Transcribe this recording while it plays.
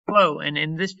Hello, and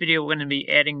in this video we're going to be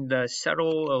adding the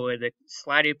shuttle or the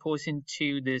slider portion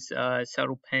to this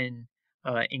shuttle pen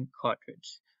ink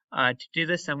cartridge. To do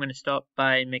this, I'm going to start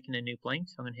by making a new plane.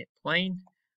 So I'm going to hit plane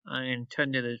and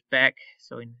turn to the back.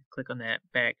 So we can click on that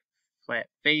back flat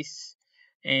face,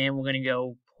 and we're going to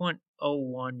go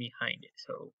 0.01 behind it.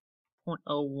 So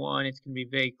 0.01, it's going to be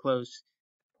very close,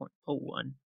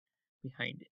 0.01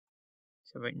 behind it.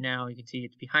 So right now you can see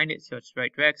it's behind it, so it's the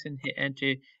right direction. Hit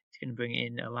enter. It's going to bring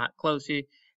it in a lot closer,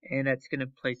 and that's going to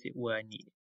place it where I need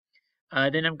it.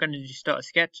 Then I'm going to just start a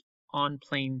sketch on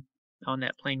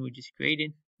that plane we just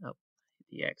created. Oh, hit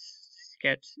the X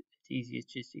sketch. It's easiest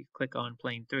just to click on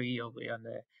plane 3 over on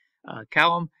the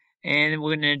column, and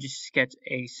we're going to just sketch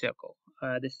a circle.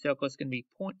 This circle is going to be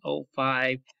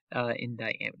 0.05 in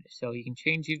diameter. So you can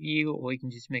change your view, or you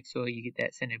can just make sure you get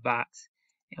that center box,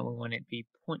 and we want it to be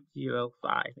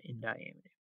 0.05 in diameter.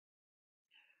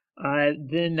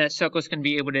 Then that circle is going to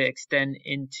be able to extend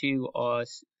into our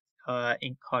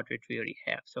ink cartridge we already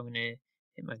have. So I'm going to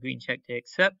hit my green check to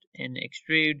accept and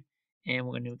extrude, and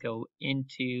we're going to go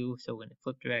into, so we're going to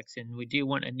flip direction. We do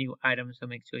want a new item, so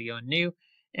make sure you're on new,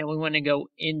 and we want to go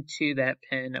into that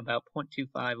pen about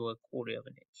 0.25 or a quarter of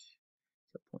an inch.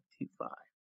 So 0.25.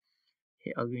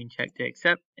 Hit our green check to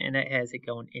accept, and that has it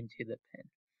going into the pen.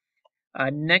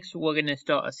 Next, we're going to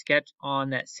start a sketch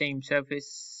on that same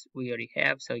surface we already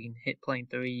have. So you can hit plane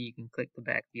 3, you can click the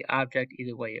back of the object,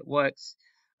 either way it works.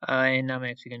 And I'm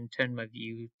actually going to turn my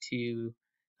view to,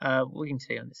 we can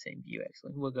stay on the same view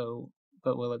actually.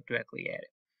 But we'll look directly at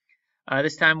it.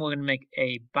 This time we're going to make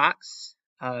a box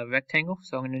rectangle.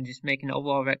 So I'm going to just make an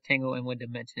overall rectangle, and we're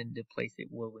dimensioning to place it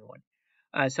where we want.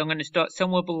 So I'm going to start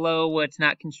somewhere below where it's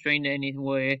not constrained to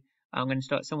anywhere. I'm going to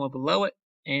start somewhere below it,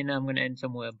 and I'm going to end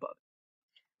somewhere above it.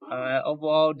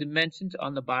 Overall dimensions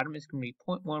on the bottom is going to be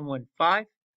 0.115,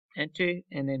 enter,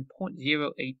 and then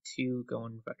 0.082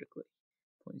 going vertically.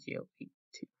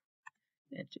 0.082,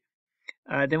 enter.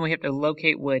 Then we have to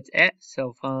locate where it's at.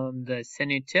 So from the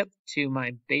center tip to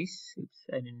my base, oops,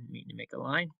 I didn't mean to make a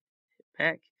line. Hit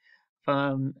back.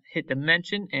 Hit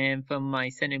dimension, and from my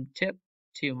center tip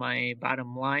to my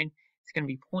bottom line, it's going to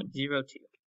be 0.02.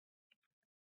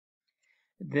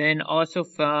 Then also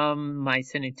from my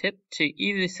center tip to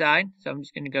either side, so I'm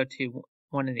just going to go to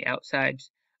one of the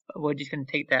outsides. We're just going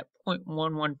to take that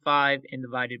 0.115 and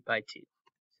divide it by 2.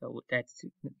 So that's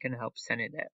going to help center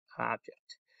that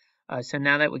object. So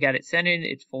now that we got it centered,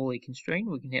 it's fully constrained.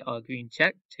 We can hit our green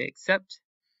check to accept.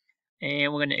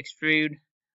 And we're going to extrude.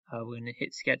 We're going to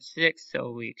hit sketch 6,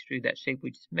 so we extrude that shape we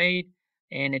just made.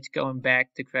 And it's going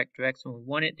back the correct direction we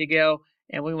want it to go.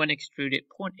 And we want to extrude it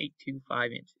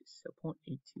 0.825 inches, so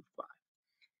 0.825.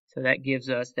 So that gives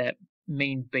us that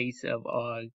main base of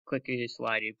our clicker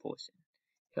slider portion.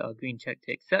 So green check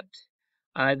to accept.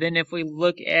 Then if we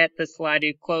look at the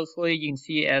slider closely, you can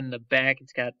see on the back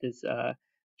it's got this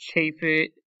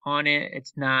chamfer on it.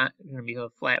 It's not going to be a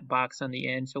flat box on the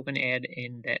end, so we're going to add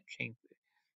in that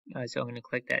chamfer. So I'm going to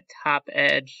click that top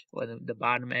edge, or the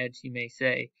bottom edge you may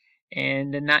say,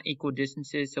 and they're not equal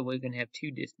distances, so we're going to have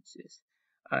two distances.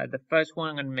 The first one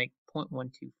I'm going to make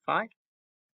 0.125,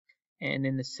 and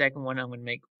then the second one I'm going to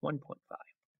make 1.5.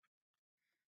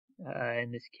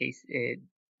 In this case,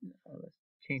 let's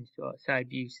change to our side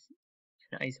view,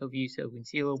 an ISO view, so we can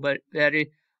see a little bit better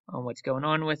on what's going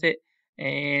on with it.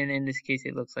 And in this case,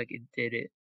 it looks like it did it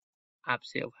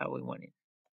opposite of how we wanted.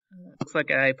 Looks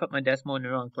like I put my decimal in the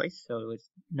wrong place, so it's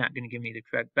not going to give me the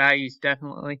correct values,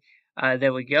 definitely.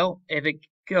 There we go. If it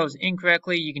goes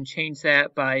incorrectly, you can change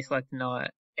that by selecting our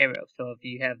arrow. So if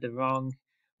you have the wrong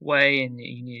way and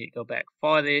you need to go back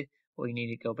farther, or you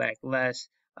need to go back less,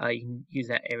 you can use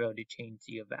that arrow to change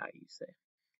your values there.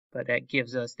 But that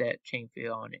gives us that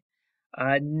chamfer on it.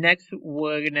 Next,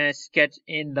 we're going to sketch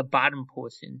in the bottom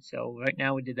portion. So right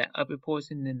now we did that upper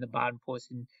portion, then the bottom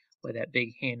portion where that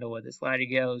big handle where the slider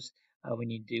goes, we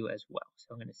need to do as well.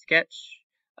 So I'm going to sketch.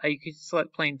 You can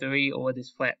select plane 3 or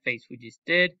this flat face we just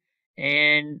did.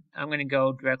 And I'm going to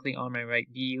go directly on my right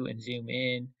view and zoom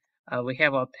in. We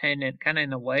have our pen kind of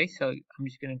in the way, so I'm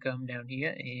just going to come down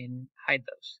here and hide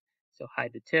those. So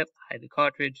hide the tip, hide the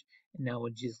cartridge, and now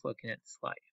we're just looking at the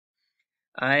slider.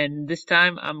 And this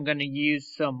time I'm going to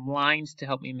use some lines to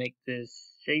help me make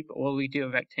this shape, or we do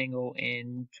a rectangle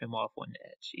and trim off one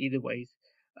edge. Either way,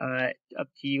 up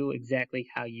to you exactly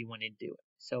how you want to do it.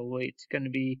 So it's going to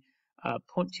be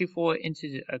 0.24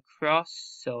 inches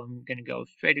across, so I'm going to go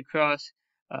straight across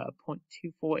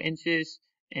 0.24 inches,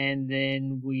 and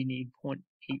then we need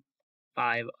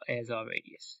 0.85 as our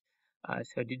radius.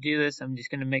 So to do this, I'm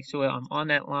just going to make sure I'm on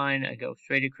that line. I go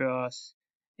straight across,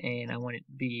 and I want it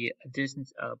to be a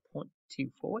distance of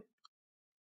 0.24.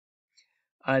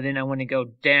 Then I want to go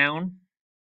down,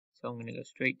 so I'm going to go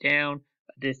straight down,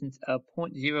 a distance of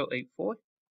 0.084,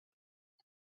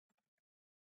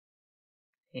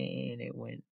 and it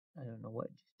went, I don't know what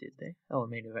it just did there. Oh, it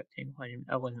made a rectangle.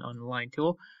 I wasn't on the line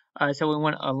tool. So we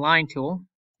want a line tool,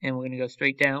 and we're going to go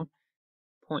straight down,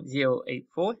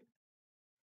 0.084.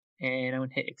 And I'm going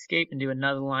to hit escape and do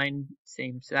another line,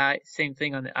 same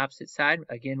thing on the opposite side.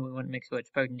 Again, we want to make sure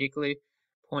it's perpendicular,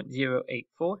 0.084,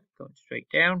 going straight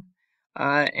down.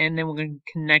 And then we're going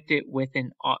to connect it with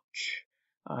an arc.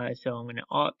 So I'm going to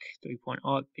arc, 3-point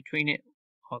arc between it,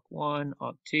 arc 1,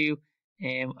 arc 2,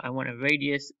 and I want a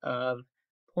radius of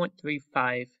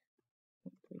 0.35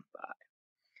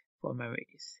 for my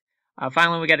radius.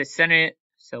 Finally, we got to center it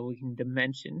so we can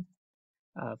dimension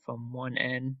from one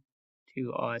end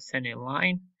to our center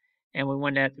line, and we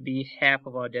want that to be half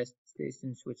of our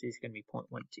distance, which is going to be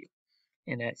 0.12,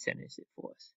 and that centers it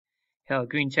for us. Hit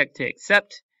green check to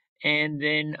accept, and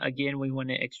then again we want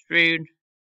to extrude.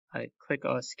 Click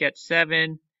on sketch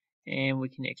 7, and we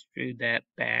can extrude that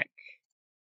back,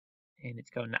 and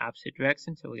it's going the opposite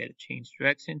direction, so we got to change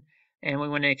direction, and we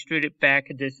want to extrude it back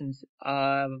a distance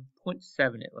of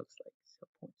 0.7, it looks like, so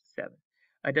 0.7.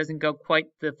 It doesn't go quite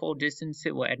the full distance.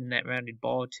 We're adding that rounded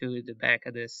ball to the back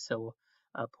of this, so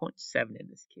 0.7 in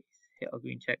this case. Hit our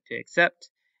green check to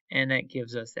accept, and that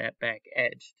gives us that back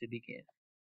edge to begin.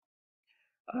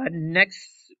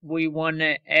 Next, we want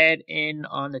to add in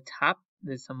on the top.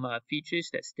 There's some features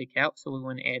that stick out, so we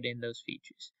want to add in those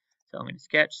features. So I'm going to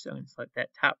sketch, so I'm going to select that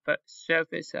top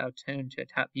surface. I'll turn to a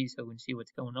top view so we can see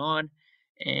what's going on,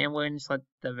 and we're going to select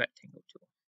the rectangle tool.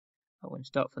 I'm going to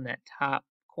start from that top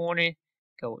corner,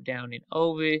 go down and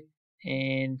over,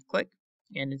 and click,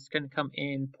 and it's going to come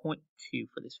in 0.2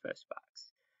 for this first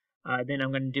box. Then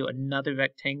I'm going to do another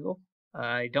rectangle.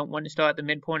 I don't want to start at the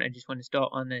midpoint, I just want to start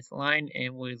on this line,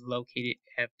 and we'll locate it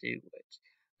afterwards.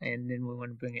 And then we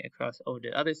want to bring it across over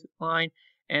the other line,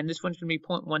 and this one's going to be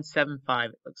 0.175,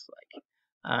 it looks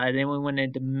like. Then we want to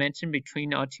dimension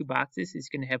between our two boxes. It's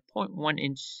going to have 0.1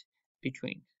 inch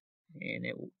between. And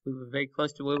we were very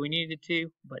close to where we needed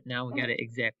to, but now we got it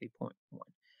exactly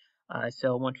 0.1.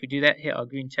 So once we do that, hit our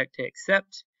green check to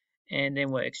accept, and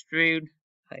then we'll extrude.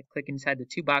 Click inside the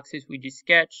two boxes we just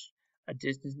sketched, a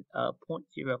distance of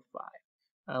 0.05.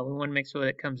 We want to make sure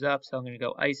that comes up, so I'm going to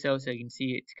go ISO so you can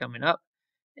see it's coming up,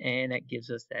 and that gives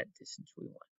us that distance we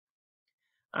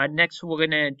want. Next, we're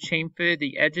going to chamfer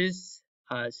the edges.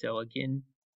 So again,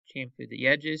 chamfer the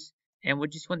edges, and we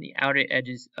just want the outer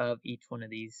edges of each one of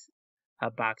these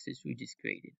boxes we just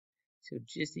created. So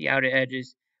just the outer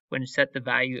edges. We're going to set the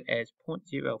value as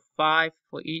 0.05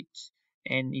 for each,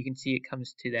 and you can see it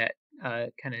comes to that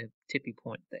kind of tippy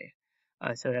point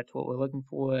there. So that's what we're looking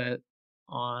for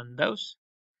on those.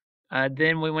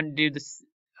 Then we want to do this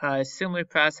similar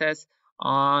process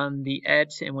on the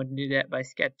edge, and we're going to do that by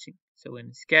sketching. So we're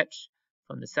going to sketch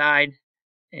from the side,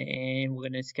 and we're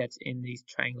going to sketch in these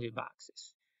triangular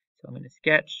boxes. So I'm going to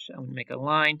sketch, I'm going to make a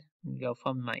line, I'm going to go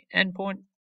from my end point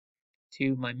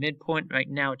to my midpoint. Right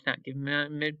now it's not giving me a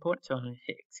midpoint, so I'm going to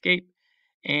hit escape,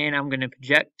 and I'm going to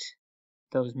project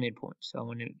those midpoints. So I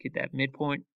want to get that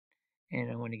midpoint,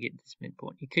 and I want to get this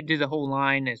midpoint. You could do the whole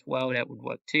line as well, that would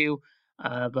work too,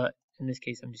 but in this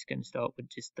case I'm just going to start with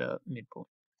just the midpoint.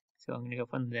 So I'm going to go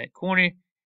from that corner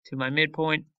to my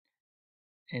midpoint,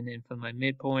 and then from my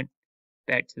midpoint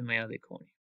back to my other corner.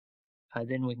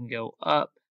 Then we can go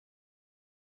up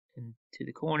and to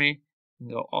the corner, we can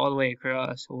go all the way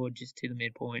across or just to the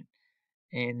midpoint,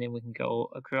 and then we can go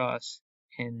across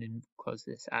and then close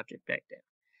this object back down.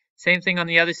 Same thing on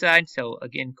the other side, so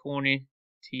again, corner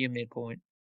to your midpoint,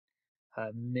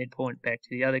 midpoint back to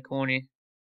the other corner,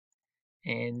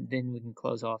 and then we can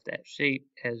close off that shape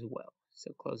as well.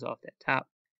 So close off that top,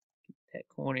 that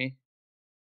corner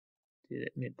to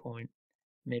that midpoint,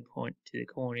 midpoint to the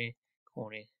corner,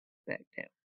 corner back down.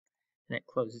 And that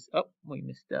closes up. We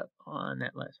messed up on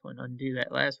that last one. Undo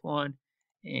that last one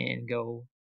and go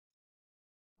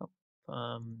up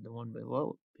from the one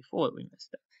below before we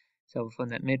messed up. So from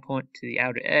that midpoint to the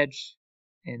outer edge,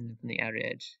 and from the outer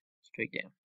edge straight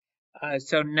down.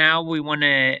 So now we want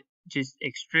to just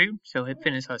extrude. So hit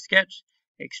finish our sketch,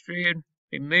 extrude,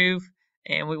 remove,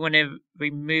 and we want to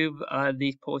remove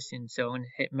these portions. So I'm going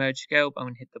to hit merge scope. I'm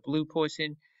going to hit the blue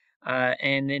portion,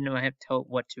 and then I have to tell it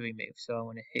what to remove. So I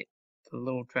want to hit the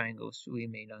little triangles we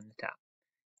made on the top.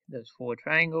 Those 4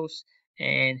 triangles,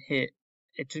 and hit.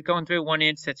 It's just going through 1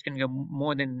 inch. That's going to go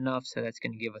more than enough. So that's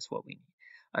going to give us what we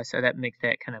need. So that makes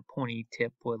that kind of pointy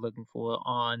tip we're looking for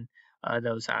on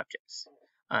those objects.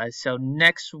 So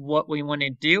next, what we want to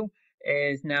do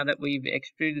is, now that we've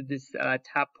extruded this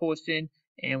top portion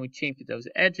and we chamfered those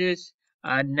edges,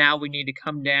 Now we need to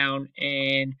come down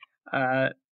and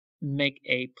make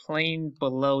a plane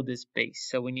below this base.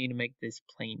 So we need to make this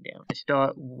plane down. To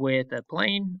start with a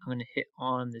plane, I'm going to hit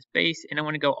on this base, and I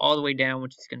want to go all the way down,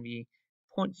 which is going to be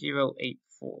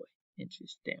 0.084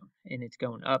 inches down. And it's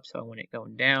going up, so I want it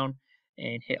going down,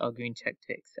 and hit our green check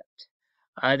to accept.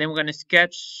 Then we're going to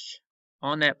sketch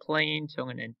on that plane, so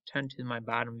I'm going to turn to my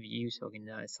bottom view so I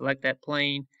can select that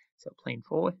plane, so plane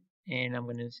 4, and I'm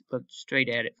going to look straight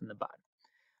at it from the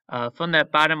bottom. From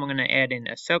that bottom, I'm going to add in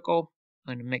a circle.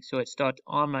 I'm going to make sure it starts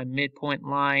on my midpoint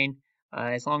line.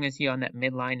 As long as you're on that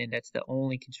midline and that's the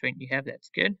only constraint you have, that's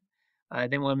good.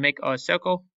 Then we'll make our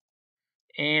circle,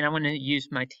 and I'm going to use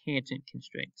my tangent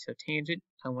constraint. So tangent,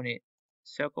 I want it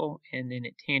circle, and then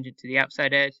it tangent to the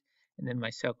outside edge, and then my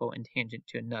circle and tangent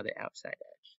to another outside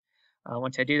edge.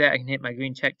 Once I do that, I can hit my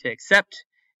green check to accept,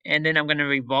 and then I'm going to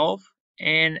revolve,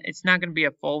 and it's not going to be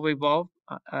a full revolve.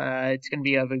 It's going to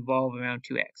be a revolve around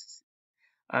 2 axes.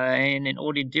 And in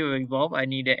order to do a revolve, I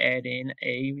need to add in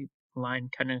a line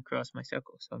cutting across my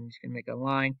circle. So I'm just going to make a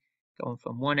line going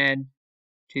from one end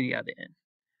to the other end.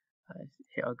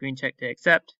 Hit our green check to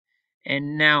accept,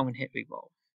 and now I'm going to hit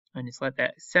revolve. I'm going to select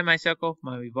that semicircle.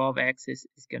 My revolve axis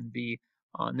is going to be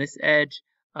on this edge.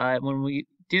 When we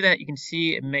do that, you can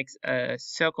see it makes a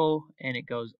circle, and it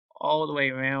goes all the way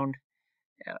around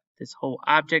this whole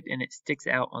object, and it sticks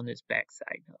out on this back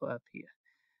side up here.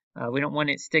 We don't want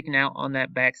it sticking out on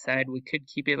that back side. We could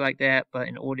keep it like that, but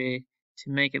in order to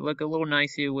make it look a little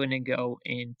nicer, we're going to go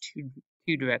in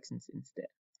two directions instead.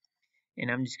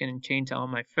 And I'm just going to change on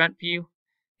my front view,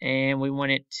 and we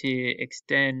want it to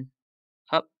extend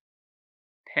up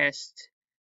past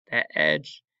that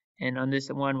edge, and on this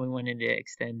one we want it to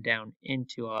extend down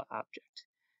into our object.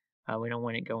 We don't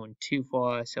want it going too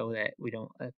far so that we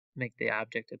don't make the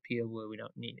object appear where we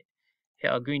don't need it.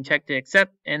 Hit our green check to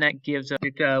accept, and that gives us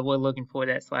we're looking for,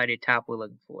 that slided top we're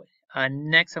looking for.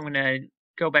 Next, I'm going to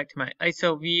go back to my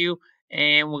ISO view,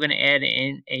 and we're going to add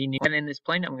in a new one in this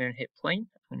plane. I'm going to hit plane.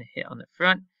 I'm going to hit on the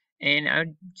front, and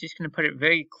I'm just going to put it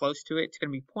very close to it. It's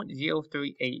going to be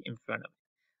 0.038 in front of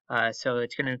it. So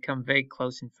it's going to come very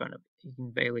close in front of it. You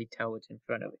can barely tell what's in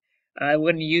front of it. We're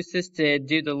going to use this to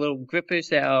do the little grippers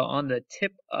that are on the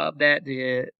tip of that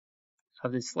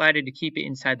of the slider to keep it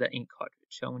inside the ink cartridge.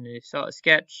 So I'm going to start a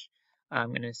sketch. I'm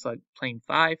going to select plane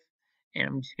 5, and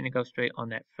I'm just going to go straight on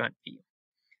that front view.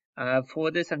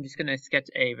 For this, I'm just going to sketch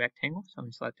a rectangle. So I'm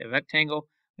going to select a rectangle.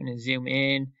 I'm going to zoom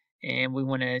in, and we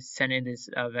want to center this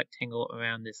rectangle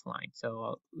around this line.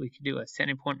 So we could do a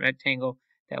center point rectangle.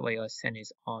 That way our center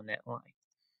is on that line.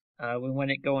 We want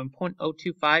it going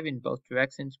 0.025 in both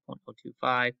directions, 0.025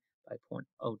 by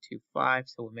 0.025.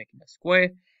 So we're making a square.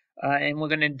 And we're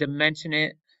going to dimension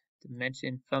it.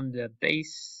 Dimension from the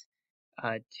base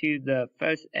to the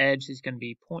first edge is going to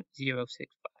be 0.065.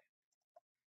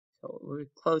 So we're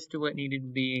close to what it needed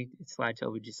to be. It slides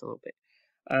over just a little bit.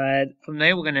 From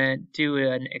there, we're going to do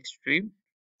an extrude.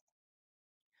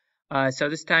 So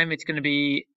this time it's going to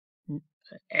be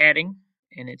adding,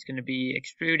 and it's going to be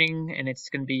extruding, and it's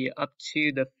going to be up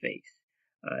to the face.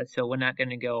 So we're not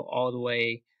going to go all the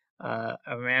way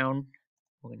around.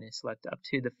 We're going to select up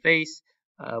to the face.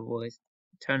 We'll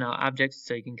turn our objects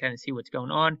so you can kind of see what's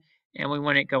going on. And we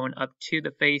want it going up to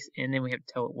the face, and then we have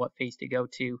to tell it what face to go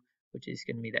to, which is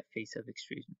going to be that face of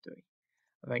extrusion 3.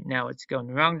 Right now it's going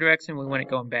the wrong direction. We want it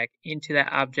going back into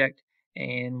that object,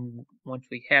 and once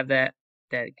we have that,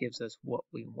 that gives us what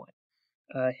we want.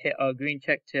 Hit our green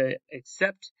check to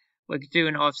accept. We could do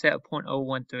an offset of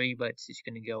 0.013, but it's just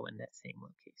going to go in that same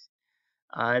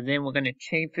location. Then we're going to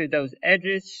chamfer those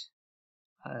edges,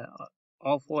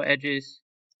 all 4 edges.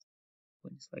 We're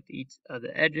going to select each of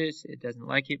the edges. It doesn't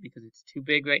like it because it's too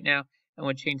big right now. And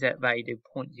we'll change that value to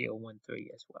 0.013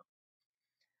 as well.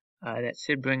 That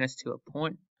should bring us to a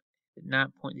point, but not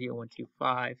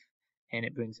 0.0125, and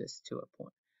it brings us to a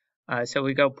point. So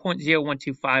we go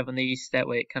 0.0125 on these, that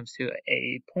way it comes to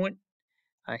a point.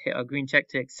 Hit our green check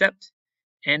to accept,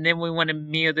 and then we want to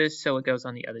mirror this so it goes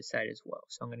on the other side as well.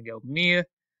 So I'm going to go mirror.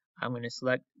 I'm going to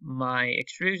select my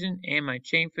extrusion and my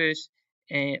chamfers,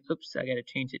 and oops, I got to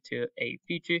change it to a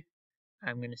feature.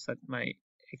 I'm going to select my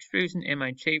extrusion and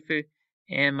my chamfer,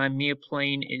 and my mirror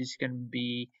plane is going to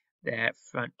be that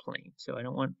front plane. So I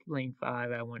don't want plane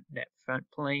 5, I want that front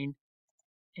plane,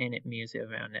 and it mirrors it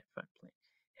around that front plane.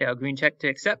 Hit our green check to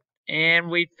accept, and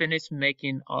we finished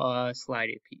making our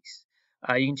slider piece.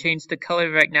 You can change the color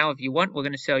right now if you want. We're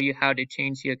going to show you how to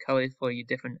change your color for your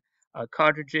different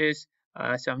cartridges.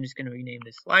 So I'm just going to rename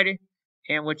this slider,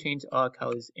 and we'll change our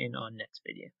colors in our next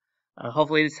video.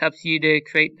 Hopefully this helps you to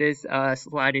create this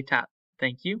slider top.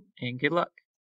 Thank you, and good luck.